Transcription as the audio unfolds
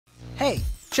Hey,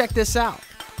 check this out.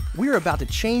 We're about to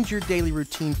change your daily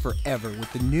routine forever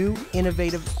with the new,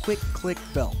 innovative Quick Click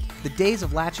belt. The days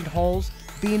of latching holes,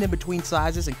 being in between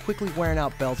sizes, and quickly wearing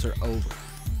out belts are over.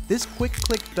 This Quick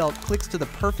Click belt clicks to the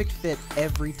perfect fit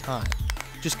every time.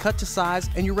 Just cut to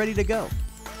size and you're ready to go.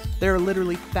 There are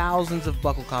literally thousands of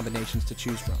buckle combinations to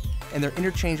choose from, and they're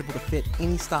interchangeable to fit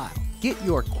any style. Get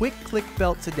your Quick Click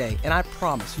belt today, and I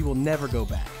promise you will never go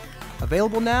back.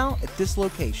 Available now at this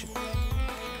location.